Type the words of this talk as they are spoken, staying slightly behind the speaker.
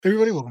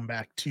Everybody, welcome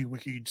back to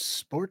Wiki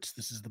Sports.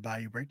 This is the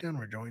Bayou Breakdown.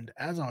 We're joined,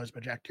 as always, by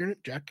Jack Tierney.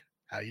 Jack,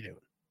 how you doing?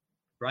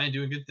 Brian,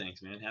 doing good,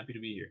 thanks, man. Happy to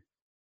be here.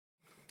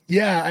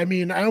 Yeah, I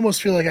mean, I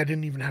almost feel like I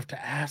didn't even have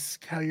to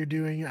ask how you're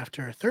doing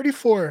after a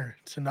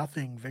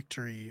 34-0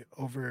 victory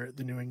over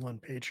the New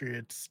England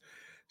Patriots.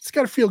 It's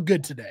got to feel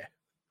good today.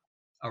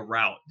 A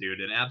route,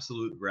 dude, an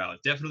absolute route.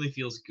 Definitely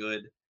feels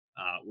good.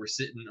 We're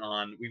sitting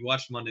on. We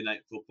watched Monday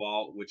Night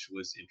Football, which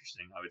was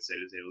interesting, I would say,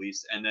 to say the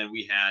least. And then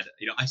we had,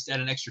 I had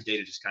an extra day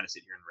to just kind of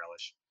sit here and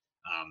relish.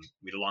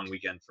 We had a long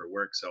weekend for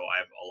work, so I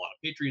have a lot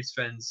of Patriots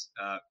fans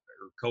or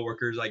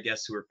coworkers, I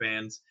guess, who are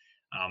fans.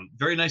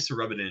 Very nice to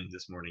rub it in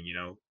this morning.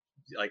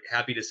 Like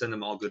happy to send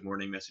them all good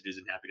morning messages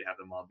and happy to have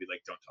them all be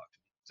like, "Don't talk to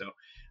me."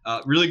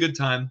 So really good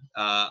time.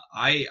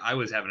 I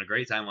was having a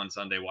great time on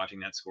Sunday watching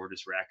that score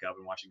just rack up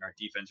and watching our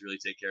defense really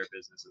take care of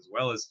business, as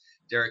well as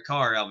Derek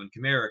Carr, Alvin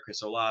Kamara,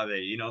 Chris Olave,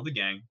 the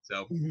gang.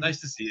 So Mhm. nice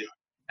to see it.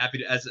 Happy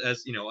to, as a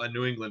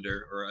New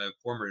Englander or a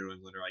former New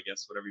Englander, I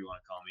guess, whatever you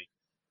want to call me.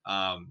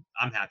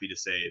 I'm happy to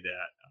say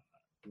that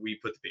we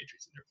put the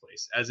Patriots in their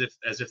place,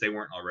 as if they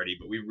weren't already,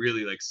 but we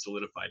really like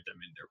solidified them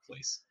in their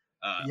place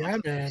on Yeah,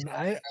 Sunday.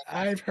 man.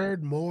 I've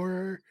heard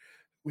more.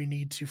 We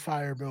need to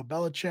fire Bill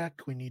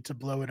Belichick. We need to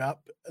blow it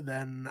up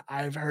than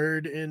I've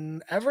heard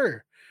in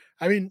ever.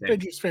 I mean, Same.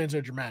 Patriots fans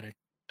are dramatic.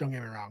 Don't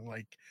get me wrong.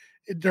 Like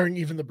during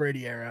even the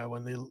Brady era,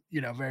 when they,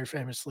 very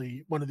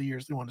famously, one of the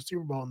years they won a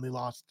Super Bowl and they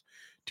lost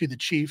to the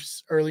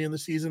Chiefs early in the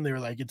season, they were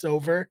like, "It's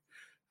over."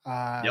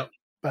 Uh, Yep.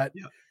 but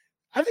Yep.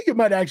 I think it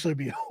might actually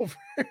be over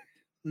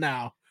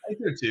now. I think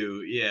so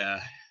too.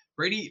 Yeah.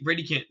 Brady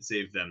can't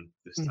save them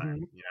this time.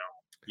 Mhm.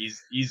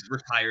 He's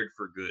retired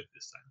for good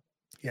this time.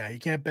 Yeah, he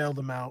can't bail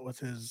them out with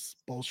his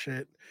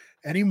bullshit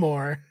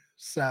anymore.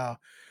 So,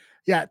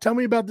 yeah, tell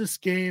me about this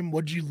game.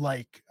 What'd you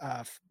like?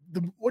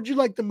 What'd you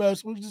like the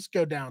most? We'll just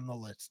go down the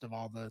list of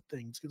all the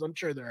things because I'm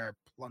sure there are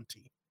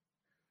plenty.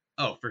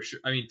 Oh, for sure.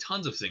 I mean,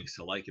 tons of things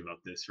to like about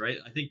this, right?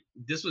 I think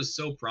this was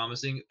so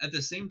promising. At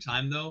the same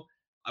time, though,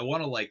 I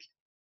want to like,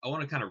 I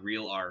want to kind of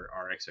reel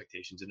our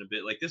expectations in a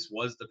bit. Like, this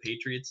was the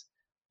Patriots.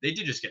 They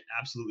did just get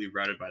absolutely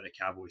routed by the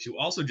Cowboys, who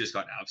also just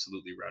got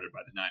absolutely routed by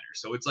the Niners.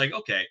 So it's like,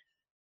 okay,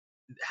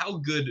 how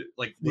good?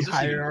 Like, The was this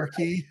even worth?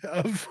 hierarchy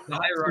of The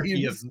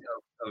hierarchy of, teams.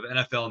 of, of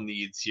NFL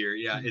needs here,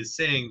 yeah, is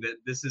saying that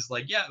this is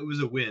like, yeah, it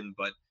was a win,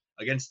 but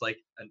against like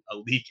a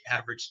league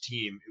average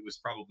team, it was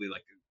probably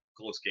like a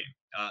close game.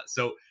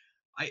 So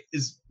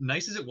as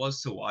nice as it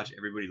was to watch,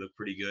 everybody looked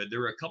pretty good. There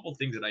were a couple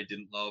things that I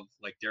didn't love,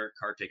 like Derek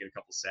Carr taking a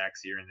couple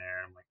sacks here and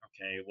there. I'm like,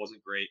 okay, it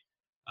wasn't great.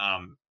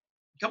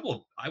 A couple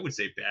of, I would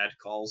say, bad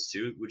calls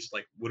too, which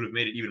like would have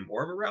made it even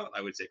more of a route.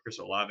 I would say Chris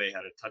Olave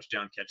had a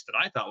touchdown catch that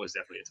I thought was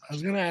definitely a I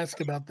was touchdown. gonna ask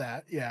about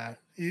that. Yeah,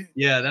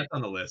 Yeah, that's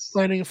on the list.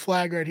 planting a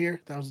flag right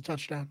here. That was a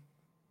touchdown.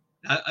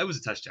 I was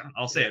a touchdown.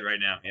 I'll say Yeah. it right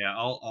now. Yeah,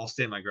 I'll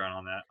stand my ground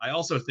on that. I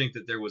also think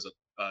that there was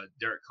a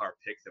Derek Carr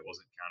pick that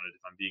wasn't counted.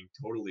 If I'm being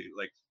totally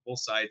like both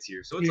sides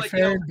here, so To it's be like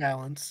fair and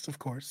balanced, of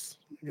course.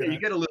 You yeah, you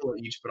gotta get a little of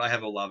each. But I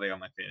have Olave on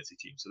my fantasy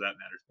team, so that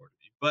matters more to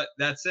me. But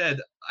that said,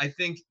 I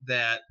think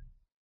that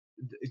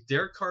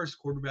Derek Carr's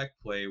quarterback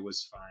play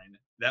was fine.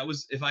 That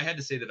was if I had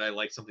to say that I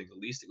liked something the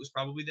least, it was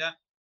probably that.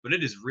 But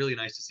it is really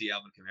nice to see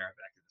Alvin Kamara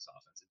back in this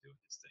offense and doing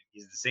his thing.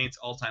 He's the Saints'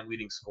 all-time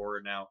leading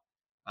scorer now,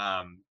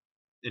 um,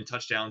 in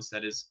touchdowns.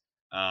 That is,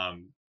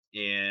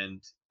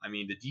 and I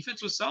mean the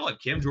defense was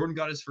solid. Cam Jordan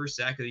got his first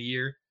sack of the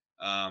year.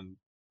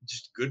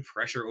 Just good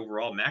pressure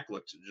overall. Mac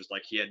looked just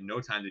like he had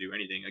no time to do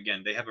anything.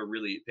 Again, they have a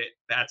really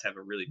Bats have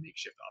a really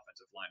makeshift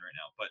offensive line right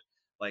now, but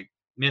like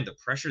man, the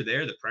pressure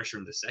there, the pressure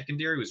in the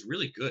secondary was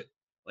really good.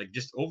 Like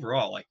just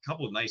overall, like a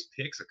couple of nice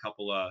picks, a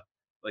couple of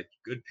like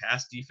good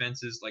pass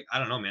defenses. Like I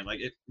don't know, man. Like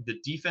the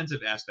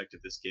defensive aspect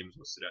of this game is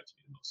what stood out to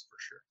me the most for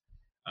sure.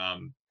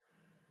 Um,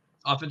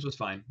 Offense was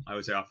fine. I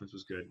would say offense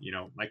was good.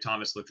 Mike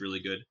Thomas looked really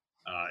good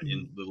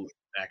in Mhm. little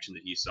action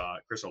that he saw.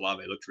 Chris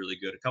Olave looked really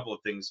good. A couple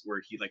of things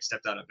where he like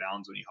stepped out of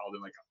bounds when he hauled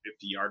in like a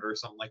 50-yarder or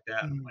something like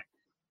that. And I'm Mhm. like,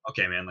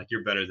 okay, man, like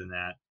you're better than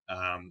that.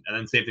 And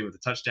then same thing with the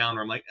touchdown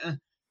where I'm like, eh.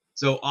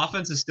 So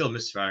offense is still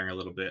misfiring a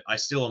little bit. I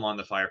still am on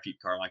the fire Pete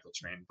Carmichael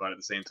train, but at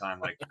the same time,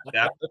 like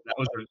that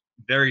was a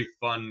very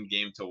fun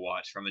game to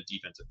watch from a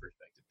defensive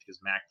perspective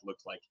because Mac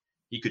looked like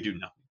he could do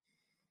nothing.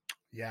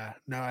 Yeah,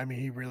 no, I mean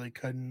he really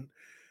couldn't.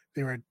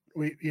 They were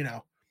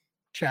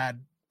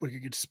Chad,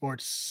 Wicked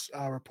Sports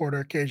reporter,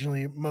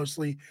 occasionally,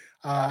 mostly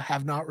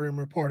have not room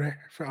reporter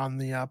on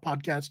the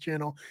podcast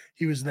channel.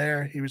 He was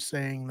there. He was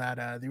saying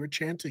that they were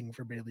chanting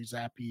for Bailey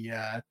Zappi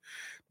Yeah.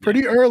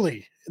 pretty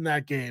early in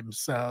that game.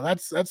 So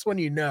that's when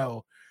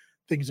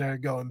things are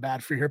going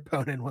bad for your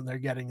opponent when they're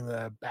getting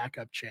the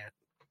backup chant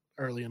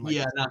early in like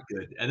Yeah, the not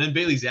good. And then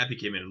Bailey Zappi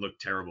came in and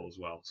looked terrible as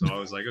well. So I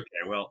was like,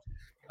 okay, well,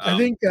 I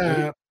think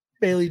what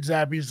Bailey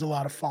Zappi's a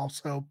lot of false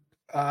hope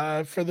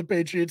for the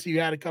Patriots. He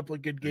had a couple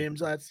of good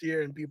games last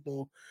year, and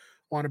people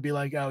want to be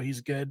like, "Oh, he's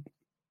good."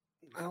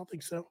 I don't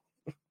think so,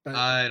 but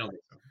I don't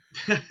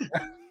think so.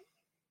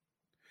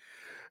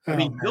 I oh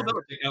mean, Bill man,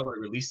 Belichick outright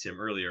released him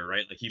earlier,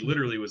 right? Like he Mhm.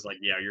 literally was like,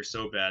 "Yeah, you're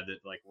so bad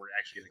that like we're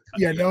actually going to cut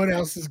Yeah, you." no one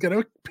else is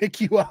gonna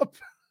pick you up.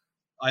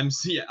 I'm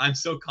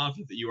so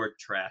confident that you are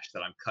trash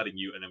that I'm cutting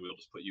you, and then we'll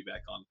just put you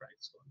back on the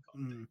practice squad and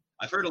call it a day. Mm.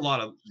 I've heard a lot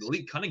of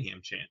Malik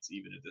Cunningham chants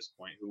even at this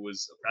point, who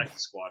was a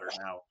practice squatter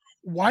now.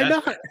 Why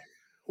That's not?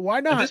 Why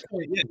at this not?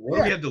 point, yeah. What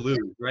do we Yeah. have to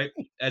lose, right?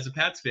 As a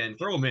Pats fan,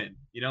 throw him in.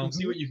 See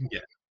Mhm. what you can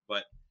get.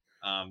 But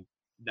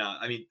no,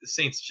 I mean the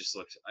Saints just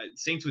looked.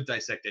 Saints would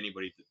dissect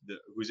anybody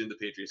who's in the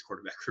Patriots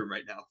quarterback room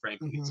right now,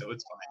 frankly. Mhm. So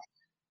it's fine.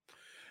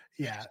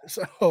 Yeah.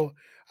 So,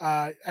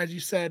 as you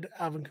said,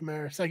 Alvin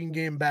Kamara, second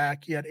game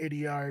back, he had 80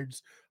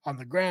 yards on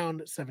the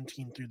ground,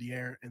 17 through the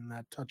air in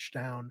that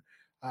touchdown.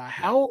 Yeah.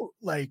 How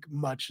like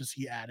much has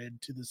he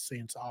added to the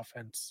Saints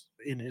offense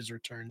in his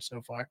return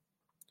so far?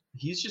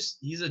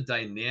 He's a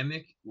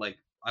dynamic, like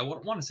I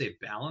wouldn't want to say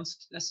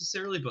balanced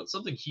necessarily, but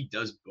something he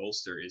does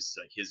bolster is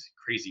like his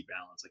crazy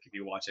balance. Like if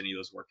you watch any of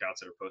those workouts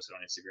that are posted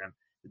on Instagram,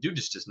 the dude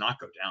just does not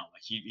go down.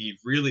 Like he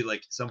really,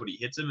 like, somebody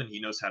hits him and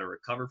he knows how to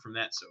recover from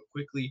that so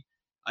quickly.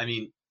 I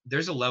mean,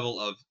 there's a level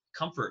of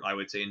comfort, I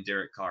would say, in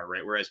Derek Carr,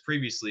 right? Whereas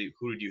previously,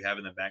 who did you have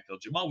in the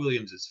backfield? Jamal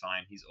Williams is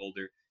fine. He's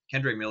older.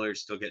 Kendrick Miller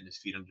is still getting his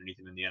feet underneath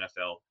him in the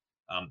NFL.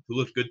 Who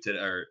looked good today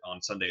or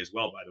on Sunday as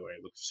well, by the way.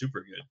 Looked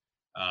super good.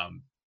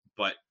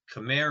 But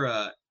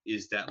Kamara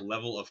is that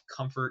level of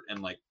comfort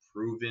and like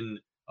proven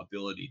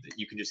ability that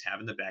you can just have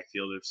in the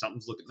backfield. If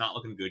something's not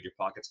looking good, your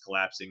pocket's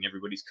collapsing,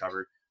 everybody's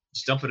covered,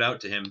 just dump it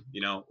out to him.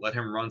 Let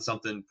him run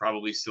something.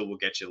 Probably still will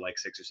get you like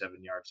 6 or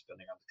 7 yards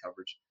depending on the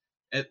coverage.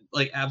 At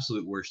like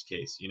absolute worst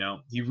case,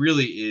 he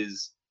really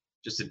is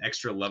just an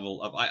extra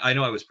level of. I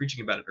know I was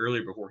preaching about it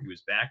earlier before he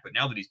was back, but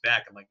now that he's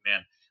back, I'm like,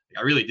 man,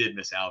 I really did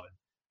miss Alvin.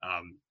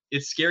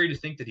 It's scary to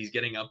think that he's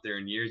getting up there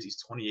in years. He's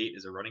 28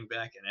 as a running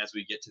back, and as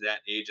we get to that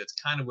age, that's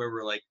kind of where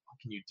we're like, what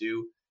can you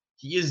do?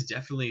 He is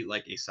definitely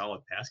like a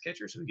solid pass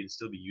catcher, so he can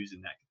still be used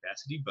in that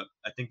capacity. But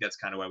I think that's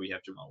kind of why we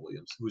have Jamal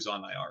Williams, who's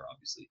on IR,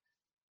 obviously.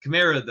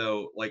 Kamara,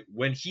 though, like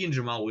when he and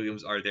Jamal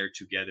Williams are there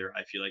together,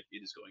 I feel like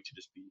it is going to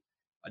just be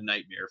a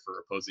nightmare for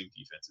opposing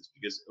defenses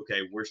because,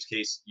 okay, worst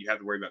case, you have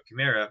to worry about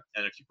Kamara,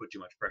 and if you put too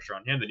much pressure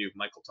on him, then you have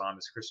Michael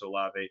Thomas, Chris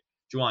Olave,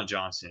 Juwan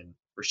Johnson,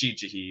 Rashid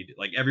Shaheed,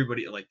 like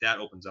everybody, like that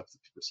opens up the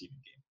receiving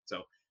game.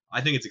 So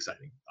I think it's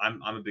exciting.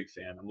 I'm a big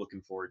fan. I'm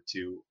looking forward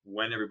to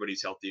when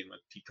everybody's healthy and when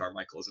Pete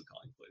Carmichael isn't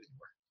calling plays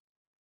anymore.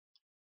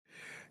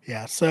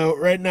 Yeah. So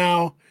right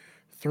now,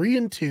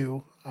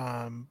 3-2.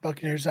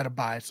 Buccaneers had a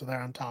bye, so they're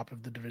on top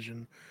of the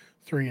division.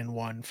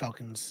 3-1.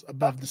 Falcons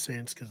above the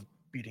Saints because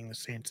beating the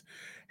Saints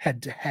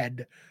head to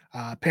head.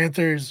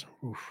 Panthers,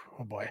 oof,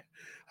 oh boy,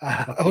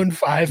 Tough game.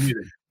 0-5.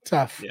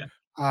 Tough. Yeah,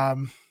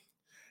 Um,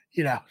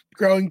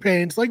 growing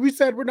pains. Like we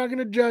said, we're not going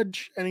to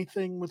judge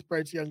anything with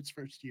Bryce Young's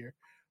first year,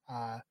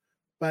 uh,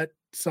 but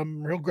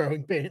some real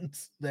growing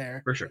pains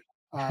there for sure.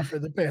 for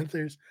the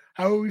Panthers.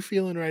 How are we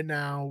feeling right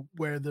now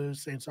where the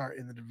Saints are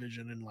in the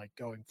division and like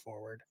going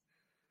forward?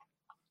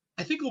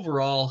 I think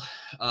overall,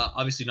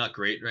 obviously not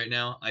great right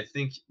now. I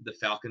think the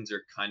Falcons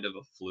are kind of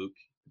a fluke,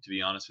 to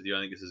be honest with you. I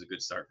think this is a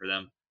good start for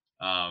them.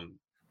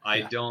 I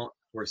Yeah. don't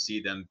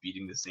foresee them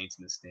beating the Saints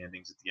in the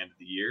standings at the end of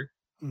the year.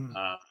 Mm,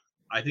 Uh,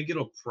 I think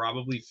it'll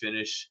probably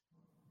finish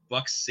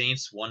Bucks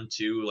Saints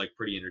 1-2, like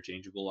pretty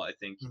interchangeable, I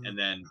think, mm. and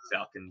then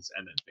Falcons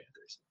and then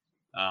Panthers.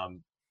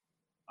 Um,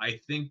 I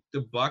think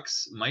the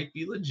Bucks might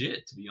be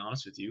legit, to be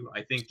honest with you.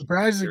 I think they're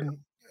Surprising.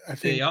 I they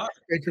think are.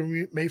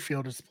 Baker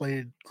Mayfield has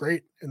played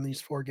great in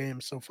these 4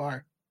 games so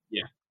far.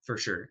 Yeah, for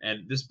sure.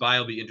 And this bye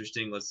will be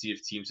interesting. Let's see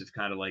if teams have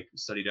kind of like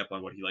studied up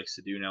on what he likes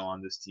to do now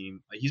on this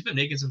team. He's been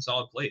making some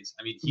solid plays.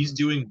 I mean, he's Mhm,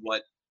 doing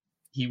what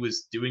he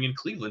was doing in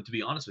Cleveland, to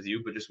be honest with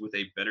you, but just with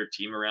a better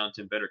team around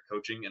him, better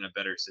coaching, and a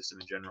better system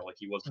in general. Like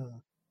he wasn't.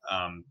 mm.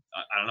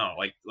 I don't know,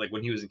 like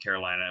when he was in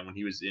Carolina and when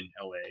he was in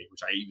LA,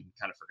 which I even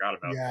kind of forgot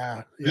about.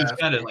 Yeah, He was yeah,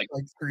 kind of for like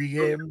like 3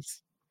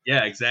 games.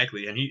 yeah,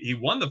 exactly. And he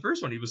won the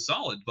first one. He was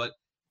solid, but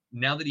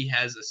now that he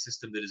has a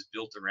system that is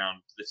built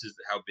around this is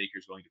how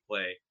Baker's going to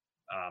play,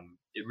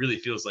 it really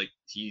feels like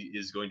he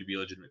is going to be a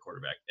legitimate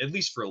quarterback, at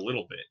least for a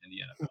little bit in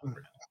the NFL Mhm,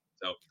 for now.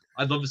 So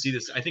I'd love to see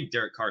this. I think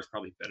Derek Carr is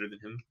probably better than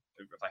him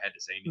if I had to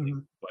say anything,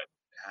 mhm. but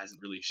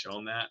hasn't really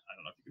shown that. I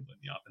don't know if you can blame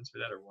the offense for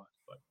that or what,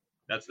 but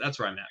that's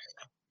where I'm at right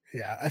now.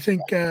 Yeah, I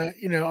think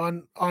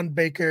on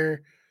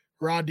Baker,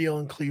 raw deal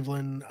in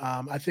Cleveland.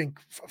 I think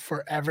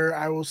forever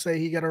I will say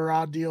he got a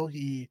raw deal.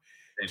 He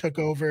Same. took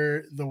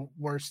over the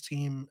worst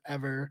team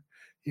ever.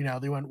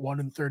 They went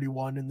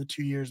 1-31 in the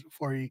 2 years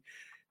before he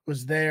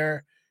was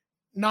there.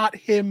 Not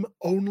him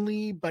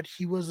only, but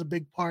he was a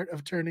big part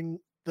of turning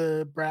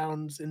the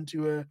Browns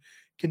into a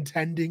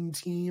contending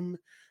team.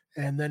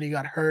 And then he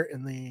got hurt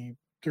and they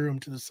threw him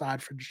to the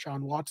side for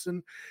Deshaun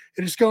Watson.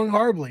 It is going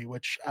horribly,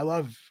 which I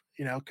love.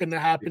 Couldn't have Big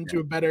happened fan. to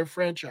a better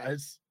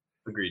franchise.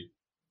 Agreed.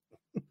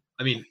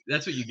 I mean,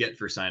 that's what you get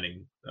for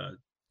signing,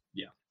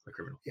 yeah, a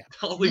criminal. Yeah.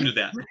 I'll leave You, it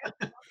at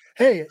that.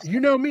 hey,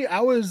 you know me. I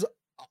was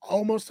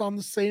almost on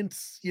the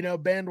Saints,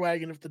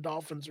 bandwagon if the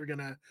Dolphins were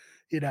gonna,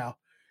 you know,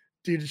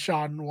 do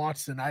Deshaun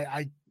Watson.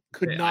 I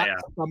could Okay, I not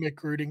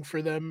stomach rooting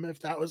for them if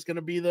that was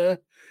gonna be the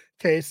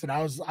case, and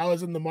I was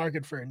in the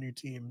market for a new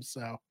team,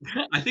 so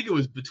I think it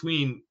was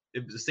between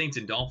it was the Saints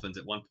and Dolphins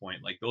at one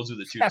point. Like those are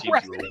the two Yeah, teams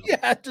right. you were rooting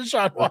Yeah,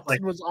 Deshaun for. It's like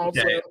Watson was also.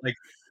 okay, like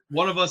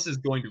one of us is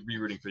going to be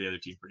rooting for the other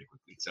team pretty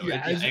quickly. So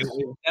Yeah,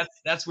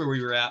 that's where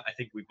we were at. I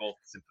think we both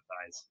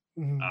sympathize.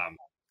 mhm,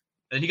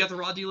 And he got the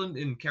raw deal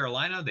in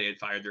Carolina. They had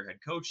fired their head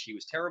coach. He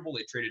was terrible.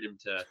 They traded him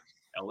to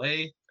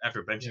LA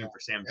after benching yeah, him for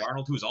Sam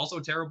Darnold, who was also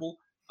terrible.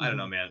 I don't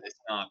know, mhm. man. It's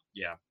not,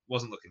 yeah,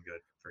 wasn't looking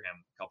good for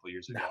him a couple of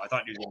years No. ago. I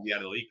thought he was going to be out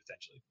of the league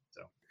potentially.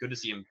 So good to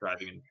see him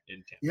thriving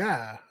in Tampa.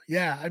 Yeah,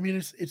 yeah. I mean,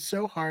 it's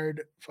so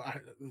hard for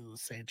the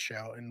Saints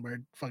show, and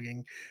we're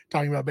fucking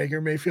talking about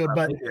Baker Mayfield.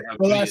 But Baker, how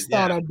the good he is. last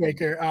thought Yeah, on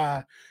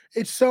Baker,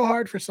 it's so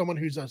hard for someone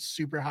who's a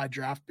super high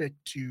draft pick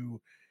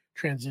to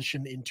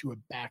transition into a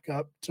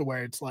backup to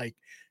where it's like,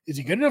 is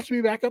he good enough to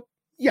be backup?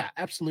 Yeah,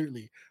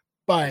 absolutely. for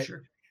But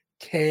sure.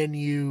 can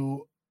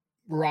you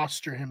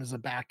roster him as a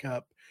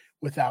backup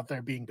without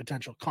there being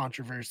potential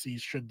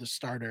controversies should the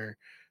starter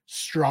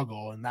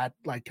struggle? And that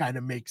like kind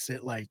of makes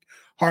it like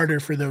harder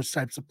for those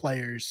types of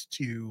players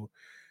to,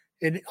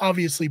 and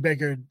obviously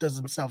Baker does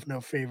himself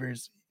no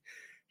favors.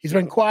 He's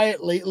been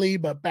quiet lately,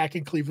 but back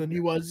in Cleveland, he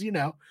was, For a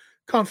while.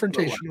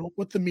 confrontational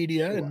with the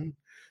media For a while. and,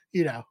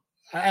 you know,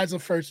 as a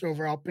first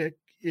overall pick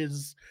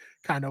is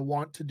kind of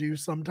want to do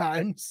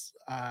sometimes.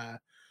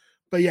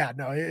 But yeah,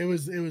 no, it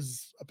was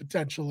a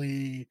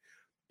potentially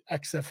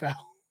XFL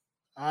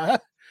uh,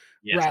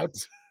 Yes,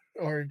 route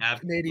or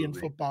Canadian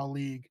absolutely. Football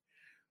League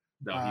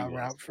No, he was.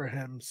 route for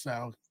him.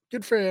 So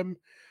good for him.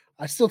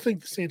 I still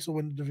think the Saints will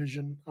win the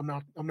division. I'm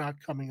not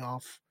coming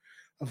off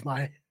of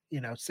my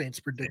Saints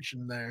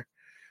prediction there.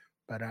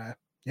 But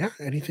yeah,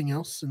 anything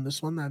else in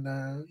this one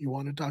that you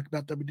want to talk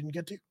about that we didn't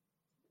get to?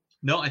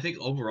 No, I think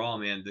overall,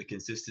 man, the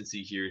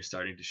consistency here is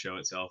starting to show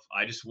itself.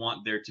 I just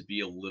want there to be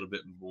a little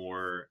bit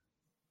more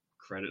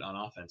credit on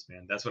offense,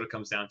 man. That's what it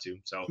comes down to.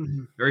 So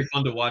Mhm. very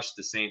fun to watch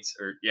the Saints,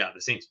 or yeah,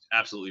 the Saints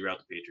absolutely rout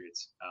the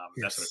Patriots.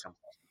 That's what it Yes. comes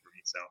down to for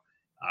me. So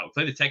we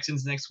play the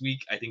Texans next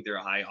week. I think they're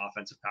a high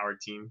offensive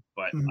powered team,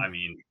 but Mhm. I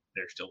mean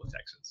they're still the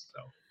Texans.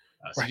 So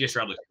Right. CJ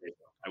Stroud looks great,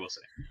 though, I will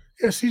say.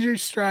 Yeah, CJ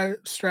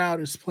Stroud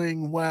is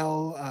playing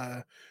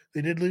well.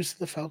 They did lose to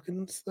the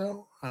Falcons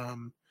though.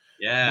 Messed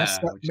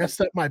Yeah, up which is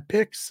messed up my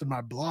picks and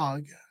my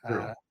blog.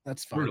 brutal,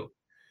 That's fine. brutal.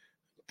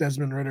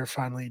 Desmond Ritter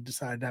finally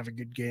decided to have a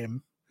good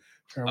game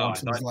for Oh,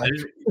 once in his life.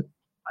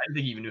 I didn't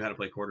think he even knew how to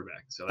play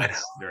quarterback. So I know.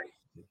 that's very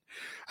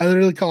I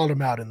literally called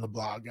him out in the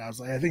blog. I was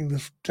like, I think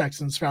the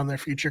Texans found their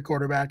future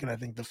quarterback, and I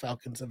think the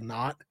Falcons have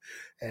not.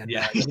 And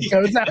yeah. then he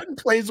goes out and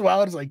plays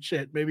well. It's like,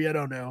 shit, maybe I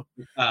don't know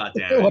Ah,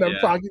 damn it. what I'm Yeah.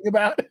 talking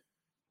about.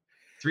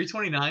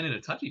 329 and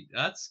a touchy.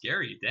 That's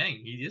scary. Dang,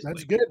 he is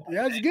That's playing good. football.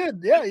 Yeah, it's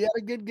good. Yeah, he had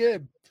a good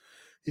game.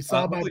 He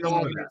saw my Hopefully, no more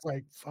blog of and it's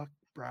like, fuck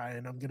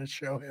Brian, I'm gonna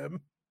show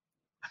him.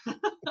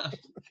 that.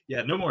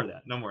 Yeah, no more of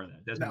that. No more of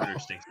that. Desmond No. Ritter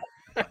stinks.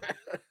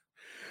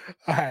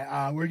 All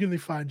right. Where can they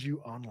find you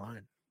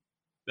online?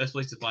 Best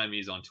place to find me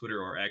is on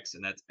Twitter or X,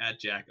 and that's at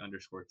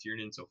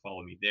Jack_Tiernan. So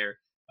follow me there.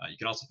 You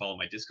can also follow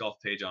my disc golf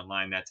page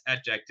online. That's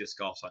at Jack Disc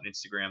Golfs on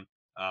Instagram.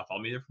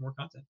 Follow me there for more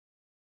content.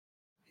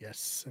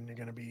 Yes, and you're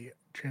going to be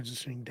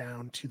transitioning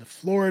down to the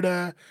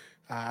Florida.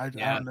 I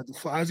Yeah, don't know.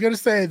 I was going to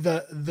say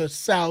the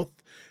South,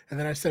 and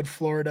then I said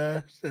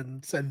Florida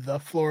and said the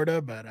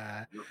Florida, but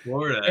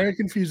Florida, very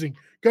confusing.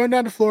 Going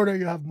down to Florida,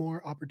 you have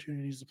more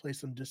opportunities to play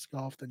some disc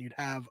golf than you'd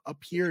have up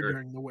for here sure.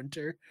 during the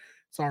winter.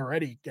 It's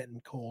already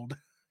getting cold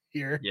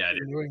here Yeah, it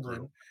in is New England.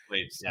 brutal.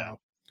 Wait, yeah, So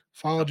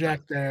follow tough Jack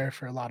times. there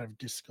for a lot of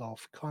disc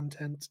golf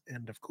content.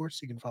 And of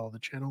course, you can follow the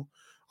channel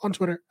on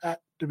Twitter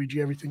at WG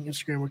Everything,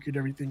 Instagram, Wicked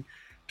Everything,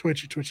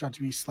 Twitch at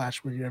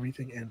twitch.tv/Wicked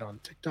Everything, and on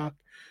TikTok.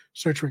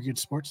 Search Wicked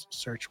Sports,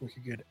 search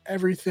Wicked Good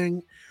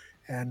Everything.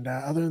 And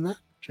other than that,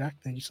 Jack,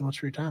 thank you so much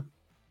for your time.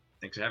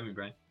 Thanks for having me,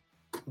 Brian.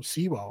 We'll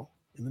see you all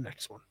in the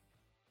next one.